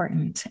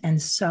important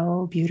and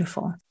so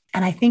beautiful.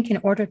 And I think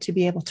in order to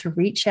be able to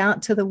reach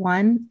out to the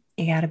one,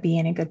 you got to be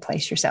in a good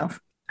place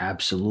yourself.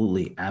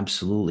 Absolutely.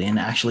 Absolutely. And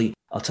actually,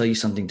 I'll tell you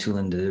something too,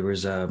 Linda. There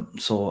was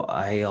so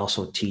I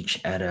also teach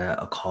at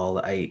a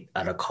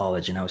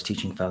college, and I was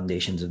teaching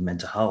foundations of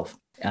mental health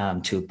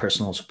to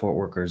personal support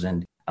workers.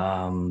 And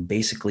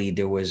basically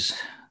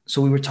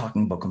we were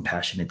talking about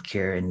compassionate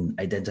care and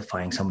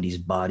identifying somebody's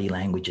body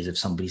languages. If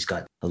somebody's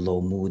got a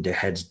low mood, their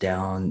head's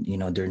down,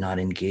 they're not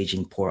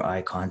engaging, poor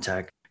eye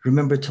contact.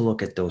 Remember to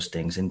look at those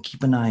things and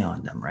keep an eye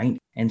on them, right?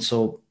 And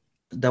so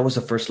that was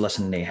the first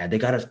lesson they had. They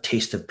got a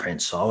taste of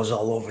Prince. So I was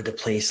all over the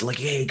place, like,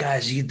 hey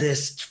guys, you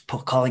this,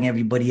 calling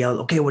everybody out.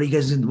 Okay, what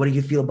do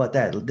you feel about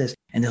that? This.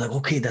 And they're like,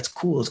 okay, that's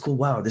cool. It's cool.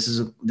 Wow, this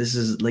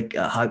is like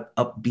a high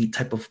upbeat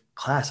type of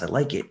class. I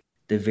like it.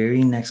 The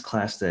very next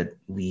class that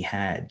we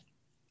had,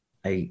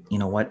 I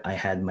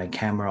had my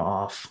camera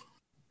off.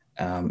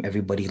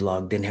 Everybody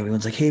logged in.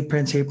 Everyone's like, hey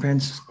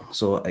Prince.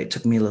 So it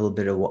took me a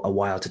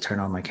while to turn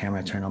on my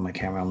camera.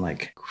 I'm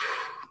like,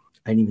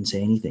 I didn't even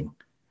say anything.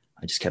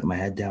 I just kept my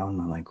head down.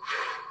 I'm like,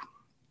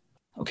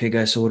 okay,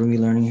 guys, so what are we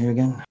learning here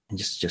again? And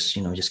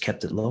just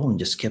kept it low and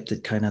just kept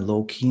it kind of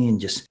low key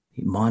and just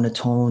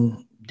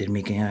monotone. Didn't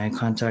make any eye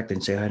contact.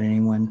 Didn't say hi to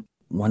anyone.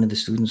 One of the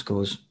students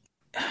goes,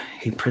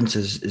 hey, Prince,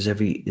 is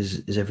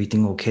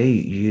everything okay?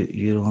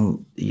 You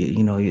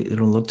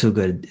don't look too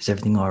good. Is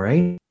everything all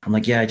right? I'm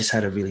like, yeah, I just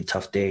had a really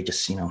tough day.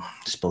 Just,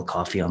 spilled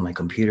coffee on my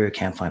computer.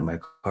 Can't find my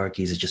car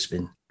keys. It's just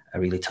been a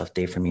really tough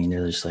day for me. And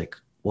they're just like,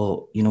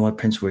 well, you know what,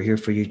 Prince, we're here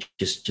for you.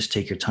 Just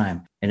take your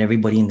time. And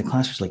everybody in the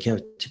class was like, yeah,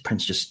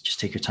 Prince, just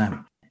take your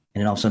time.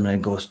 And then all of a sudden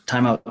it goes,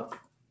 time out.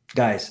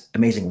 Guys,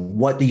 amazing.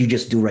 What did you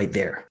just do right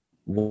there?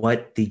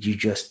 What did you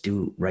just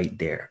do right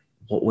there?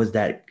 What was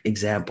that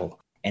example?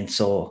 And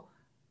so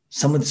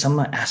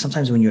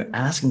sometimes when you're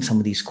asking some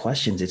of these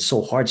questions, it's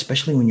so hard,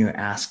 especially when you're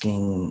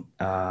asking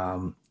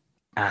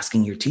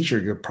your teacher,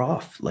 your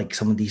prof, like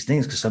some of these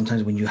things, because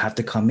sometimes when you have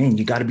to come in,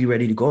 you got to be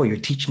ready to go. You're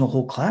teaching a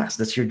whole class.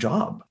 That's your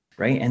job.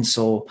 Right. And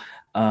so,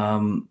 that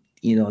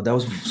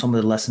was some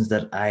of the lessons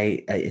that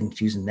I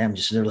infused in them.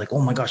 They're like,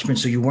 oh my gosh,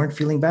 Prince, so you weren't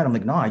feeling bad? I'm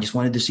like, no, I just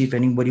wanted to see if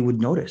anybody would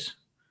notice.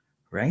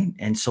 Right.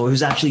 And so it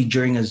was actually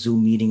during a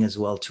Zoom meeting as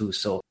well, too.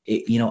 So,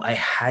 I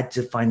had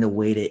to find a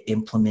way to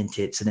implement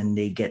it. So then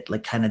they get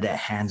like kind of that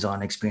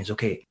hands-on experience.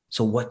 Okay,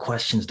 so what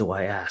questions do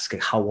I ask?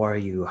 Like, how are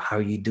you? How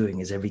are you doing?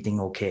 Is everything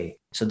okay?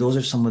 So those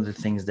are some of the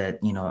things that,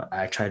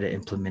 I try to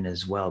implement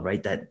as well.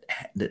 Right. That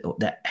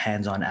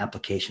hands-on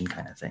application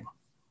kind of thing.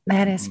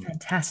 That is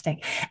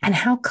fantastic. And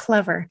how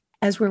clever,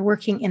 as we're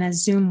working in a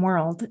Zoom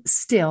world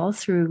still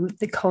through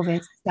the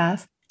COVID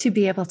stuff, to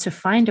be able to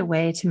find a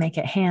way to make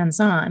it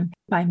hands-on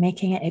by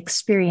making it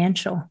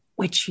experiential,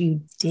 which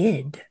you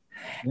did.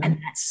 Yeah. And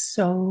that's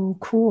so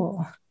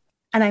cool.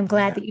 And I'm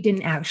glad that you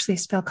didn't actually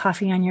spill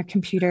coffee on your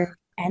computer,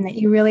 and that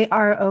you really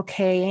are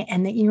okay,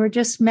 and that you were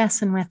just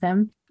messing with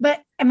them.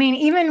 But I mean,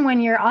 even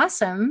when you're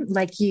awesome,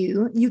 like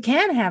you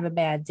can have a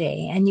bad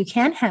day, and you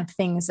can have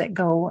things that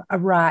go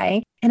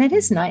awry. And it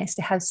is nice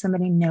to have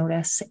somebody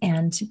notice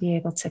and to be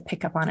able to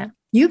pick up on it.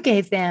 You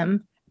gave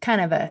them kind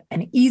of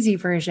an easy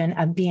version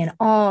of being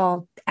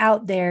all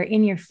out there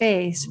in your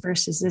face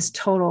versus this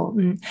total.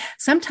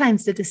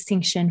 Sometimes the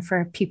distinction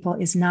for people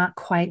is not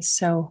quite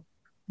so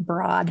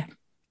broad,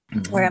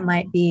 where it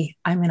might be,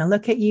 I'm going to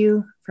look at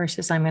you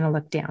versus I'm going to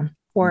look down.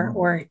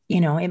 Or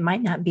it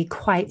might not be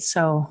quite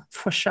so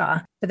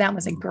fusha, but that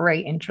was a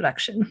great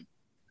introduction.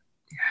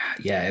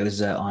 Yeah, it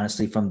was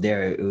honestly from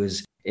there.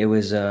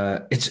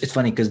 It's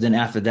funny because then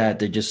after that,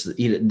 they're just,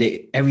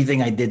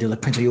 everything I did, they're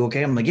like, Prince, are you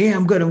okay? I'm like, yeah,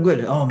 I'm good.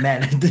 Oh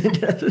man.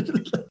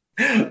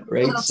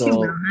 Right.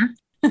 So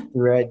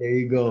Right, there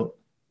you go.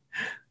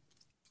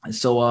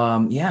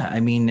 So yeah, I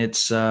mean it's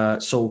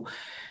so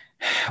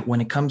when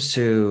it comes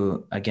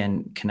to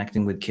again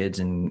connecting with kids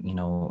and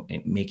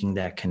making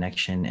that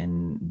connection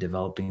and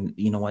developing,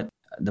 what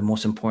the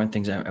most important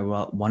things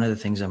well, one of the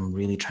things I'm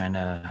really trying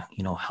to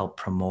help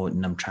promote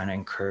and I'm trying to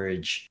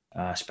encourage,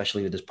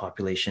 especially with this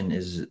population,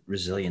 is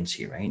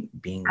resiliency, right?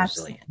 Being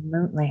resilient.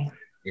 Absolutely.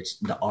 It's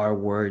the R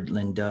word,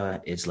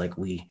 Linda. It's like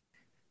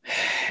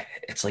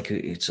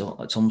it's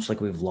almost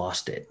like we've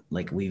lost it.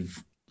 Like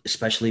we've,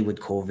 especially with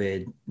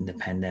COVID and the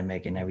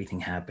pandemic and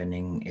everything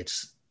happening,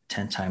 it's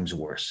 10 times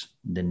worse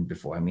than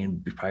before. I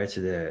mean, prior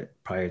to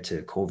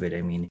COVID,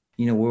 I mean,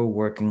 we're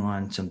working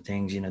on some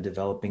things,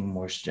 developing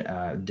more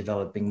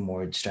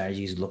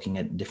strategies, looking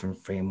at different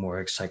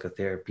frameworks,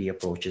 psychotherapy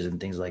approaches and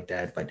things like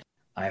that. But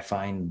I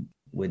find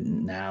with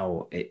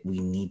now we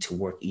need to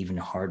work even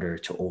harder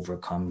to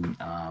overcome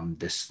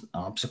this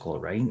obstacle,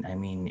 right? I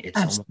mean, it's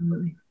almost,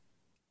 Absolutely.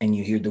 and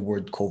you hear the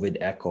word COVID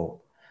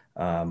echo.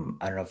 I don't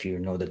know if you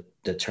know the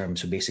term.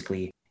 So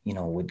basically,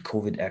 with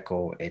COVID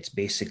echo, it's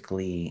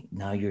basically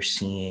now you're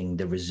seeing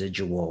the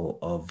residual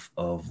of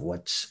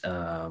what's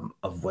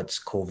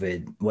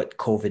what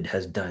COVID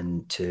has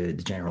done to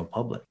the general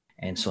public.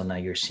 And so now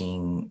you're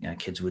seeing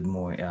kids with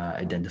more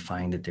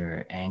identifying that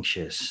they're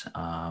anxious,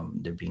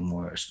 they're being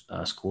more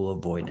school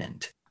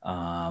avoidant,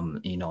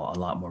 a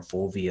lot more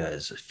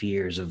phobias,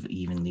 fears of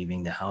even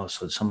leaving the house.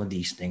 So some of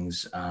these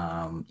things,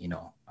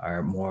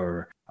 are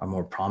more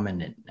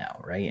prominent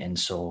now, right? And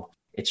so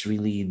it's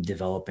really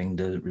developing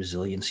the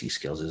resiliency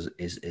skills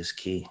is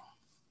key.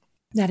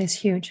 That is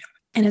huge.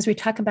 And as we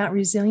talk about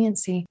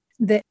resiliency,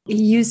 that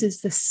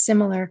uses the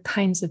similar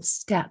kinds of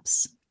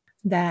steps,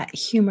 that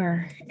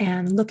humor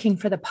and looking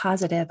for the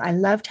positive. I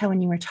loved how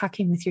when you were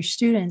talking with your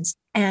students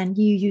and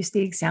you used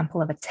the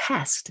example of a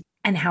test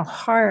and how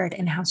hard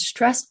and how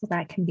stressful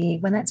that can be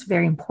when that's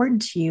very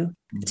important to you,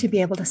 to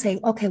be able to say,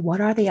 okay,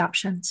 what are the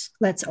options?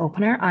 Let's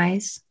open our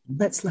eyes.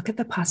 Let's look at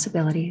the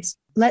possibilities.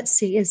 Let's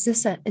see, is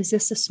this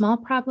a small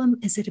problem?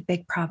 Is it a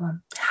big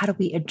problem? How do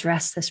we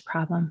address this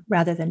problem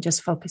rather than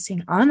just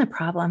focusing on the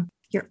problem?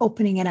 You're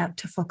opening it up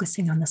to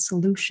focusing on the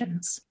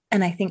solutions.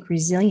 And I think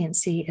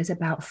resiliency is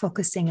about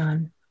focusing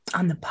on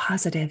the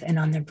positive and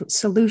on the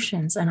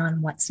solutions and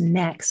on what's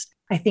next.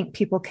 I think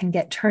people can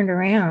get turned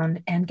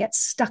around and get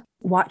stuck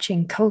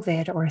watching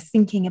COVID or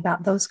thinking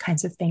about those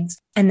kinds of things.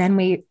 And then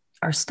we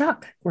are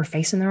stuck. We're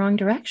facing the wrong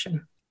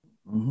direction.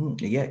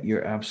 Mm-hmm. Yeah,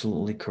 you're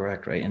absolutely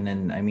correct, right? And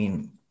then, I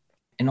mean,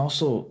 and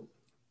also,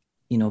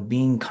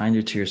 being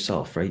kinder to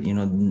yourself, right?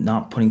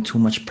 Not putting too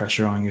much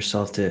pressure on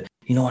yourself to,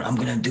 what, I'm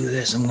going to do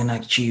this, I'm going to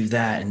achieve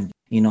that. And,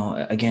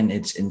 again,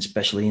 it's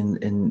especially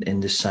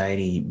in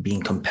society,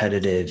 being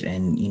competitive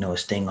and,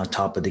 staying on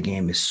top of the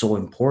game is so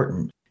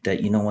important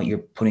that, what, you're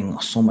putting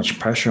so much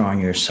pressure on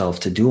yourself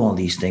to do all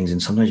these things.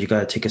 And sometimes you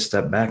got to take a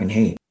step back and,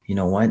 hey, you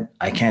know what,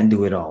 I can't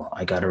do it all.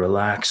 I got to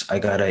relax. I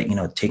got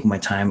to, take my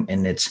time.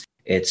 And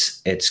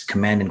it's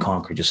command and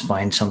conquer. Just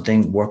find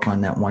something, work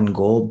on that one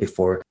goal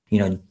before,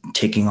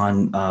 taking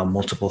on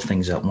multiple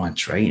things at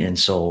once. Right. And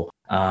so,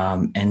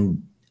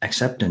 and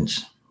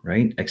acceptance,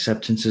 right?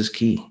 Acceptance is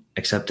key.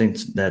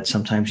 Acceptance that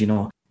sometimes,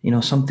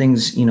 some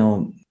things,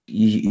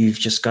 you've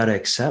just got to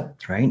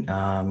accept, right?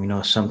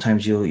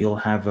 Sometimes you'll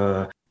have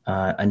a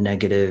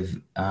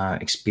negative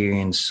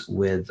experience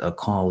with a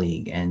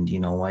colleague, and you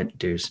know what,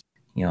 there's,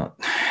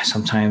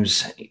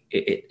 sometimes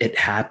it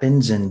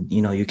happens, and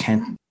you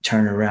can't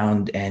turn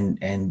around and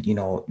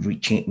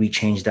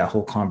rechange that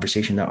whole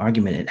conversation, that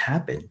argument. It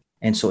happened,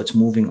 and so it's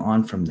moving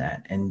on from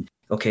that. And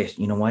okay,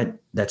 you know what,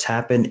 that's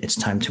happened, it's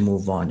time to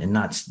move on and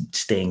not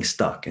staying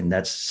stuck. And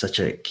that's such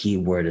a key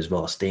word as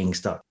well, staying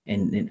stuck,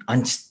 and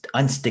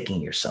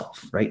unsticking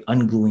yourself, right?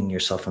 Ungluing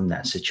yourself from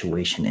that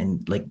situation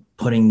and like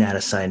putting that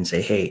aside and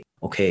say, hey,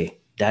 okay,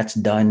 that's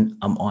done,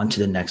 I'm on to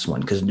the next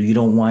one. Because you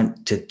don't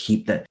want to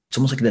keep that. It's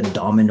almost like that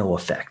domino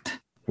effect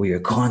where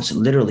you're constant,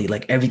 literally,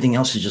 like everything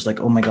else is just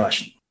like, oh my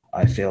gosh,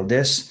 I failed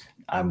this,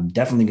 I'm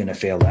definitely going to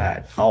fail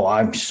that. Oh,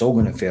 I'm so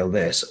going to fail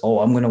this. Oh,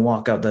 I'm going to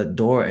walk out that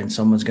door and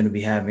someone's going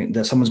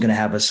to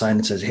have a sign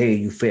that says, hey,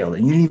 you failed.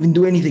 And you didn't even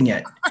do anything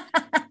yet.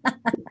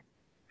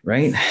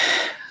 Right?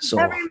 So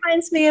that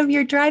reminds me of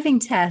your driving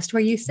test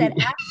where you said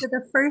after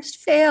the first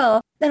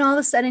fail, then all of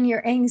a sudden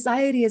your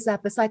anxiety is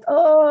up. It's like,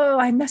 oh,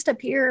 I messed up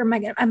here.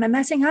 Am I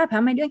messing up? How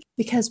am I doing?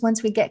 Because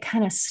once we get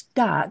kind of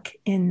stuck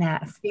in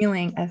that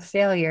feeling of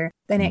failure,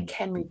 then it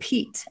can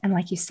repeat. And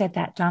like you said,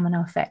 that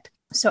domino effect.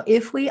 So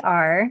if we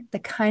are the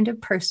kind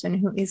of person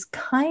who is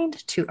kind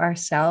to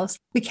ourselves,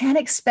 we can't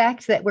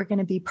expect that we're going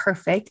to be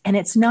perfect. And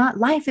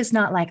life is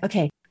not like,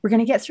 okay, we're going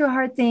to get through a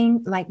hard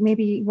thing. Like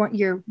maybe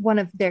you're one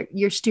of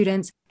your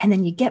students, and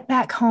then you get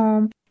back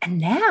home and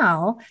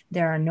now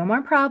there are no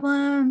more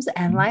problems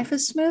and life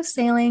is smooth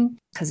sailing,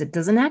 because it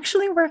doesn't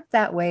actually work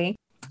that way.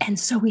 And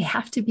so we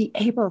have to be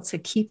able to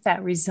keep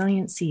that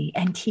resiliency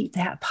and keep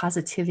that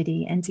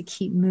positivity and to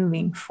keep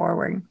moving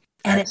forward.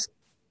 And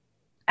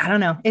I don't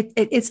know,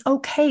 it's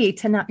okay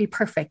to not be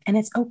perfect, and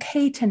it's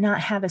okay to not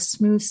have a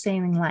smooth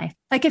sailing life.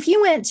 Like if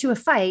you went to a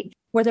fight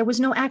where there was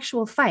no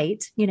actual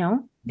fight,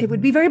 It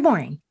would be very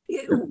boring.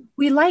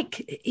 We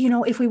like,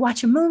 if we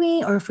watch a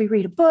movie or if we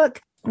read a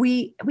book,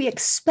 we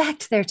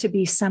expect there to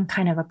be some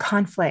kind of a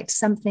conflict,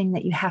 something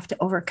that you have to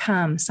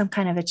overcome, some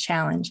kind of a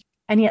challenge.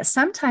 And yet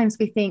sometimes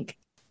we think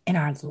in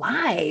our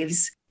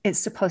lives, it's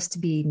supposed to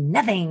be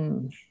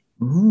nothing.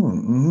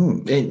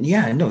 And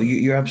yeah, no,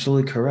 you're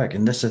absolutely correct.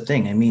 And that's the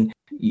thing. I mean,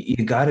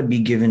 you got to be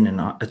given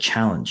a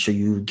challenge. So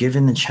you're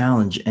given the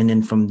challenge. And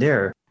then from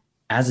there,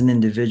 as an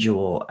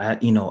individual,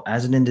 and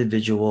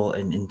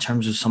in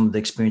terms of some of the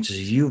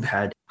experiences you've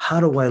had, how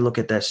do I look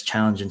at this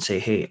challenge and say,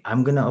 hey,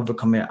 I'm going to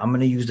overcome it. I'm going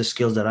to use the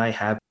skills that I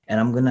have,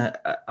 and I'm going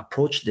to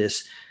approach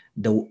this.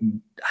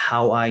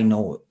 How I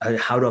know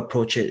how to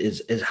approach it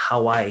is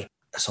how I.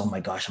 So, oh my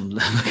gosh, I'm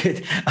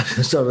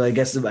so I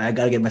guess I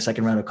got to get my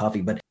second round of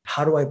coffee. But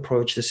how do I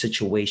approach the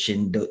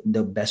situation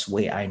the best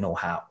way I know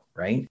how,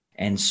 right?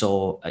 And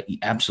so,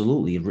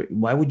 absolutely,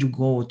 why would you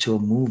go to a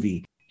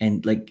movie?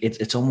 And like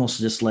it's almost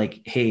just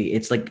like, hey,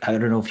 it's like, I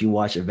don't know if you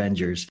watch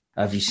Avengers.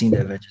 Have you seen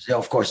the Avengers? Yeah,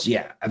 of course,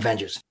 yeah,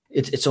 Avengers.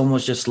 It's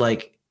almost just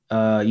like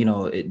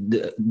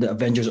the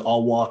Avengers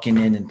all walking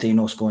in and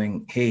Thanos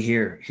going, hey,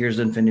 here's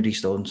the Infinity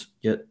Stones.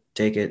 Yeah,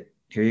 take it.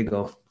 Here you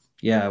go.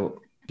 Yeah,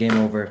 game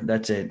over.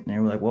 That's it.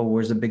 And we're like, well,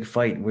 where's the big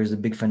fight? Where's the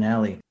big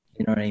finale?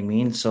 You know what I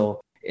mean?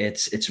 So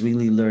it's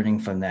really learning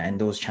from that and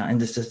those challenges.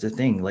 And this is the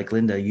thing. Like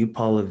Linda, you've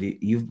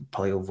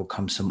probably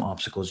overcome some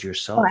obstacles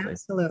yourself. Oh,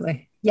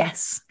 absolutely.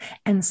 Yes.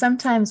 And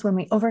sometimes when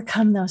we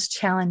overcome those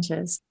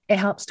challenges, it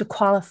helps to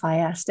qualify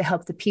us to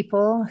help the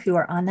people who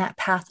are on that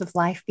path of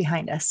life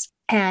behind us.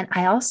 And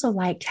I also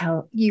liked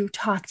how you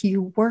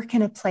work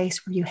in a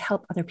place where you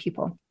help other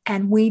people.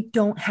 And we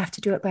don't have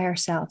to do it by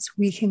ourselves.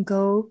 We can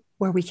go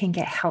where we can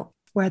get help,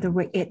 whether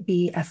it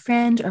be a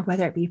friend or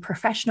whether it be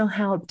professional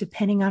help,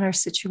 depending on our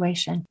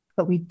situation.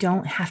 But we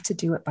don't have to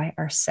do it by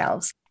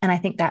ourselves. And I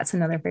think that's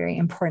another very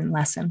important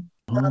lesson.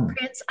 Well,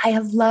 Prince, I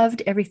have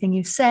loved everything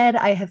you've said.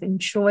 I have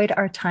enjoyed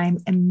our time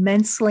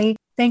immensely.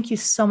 Thank you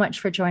so much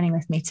for joining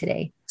with me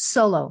today.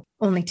 Solo,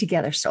 only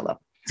together solo.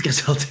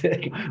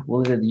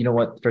 Well, you know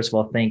what? First of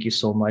all, thank you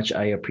so much.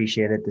 I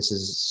appreciate it. This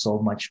is so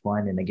much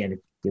fun. And again, if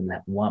you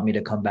want me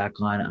to come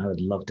back on, I would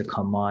love to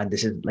come on.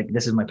 This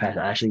is my passion.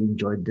 I actually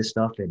enjoyed this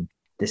stuff, and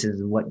this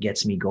is what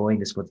gets me going.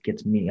 This is what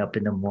gets me up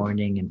in the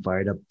morning and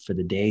fired up for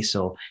the day.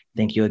 So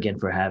thank you again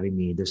for having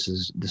me. This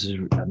is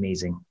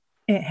amazing.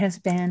 It has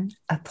been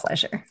a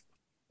pleasure.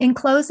 In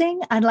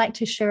closing, I'd like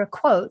to share a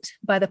quote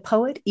by the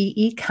poet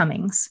E.E.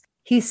 Cummings.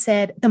 He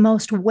said, "The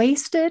most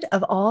wasted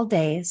of all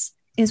days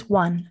is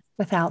one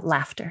without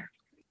laughter."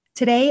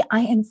 Today,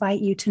 I invite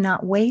you to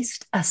not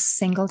waste a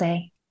single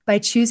day by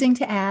choosing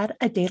to add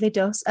a daily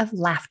dose of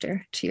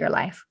laughter to your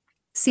life.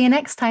 See you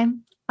next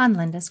time on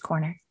Linda's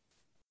Corner.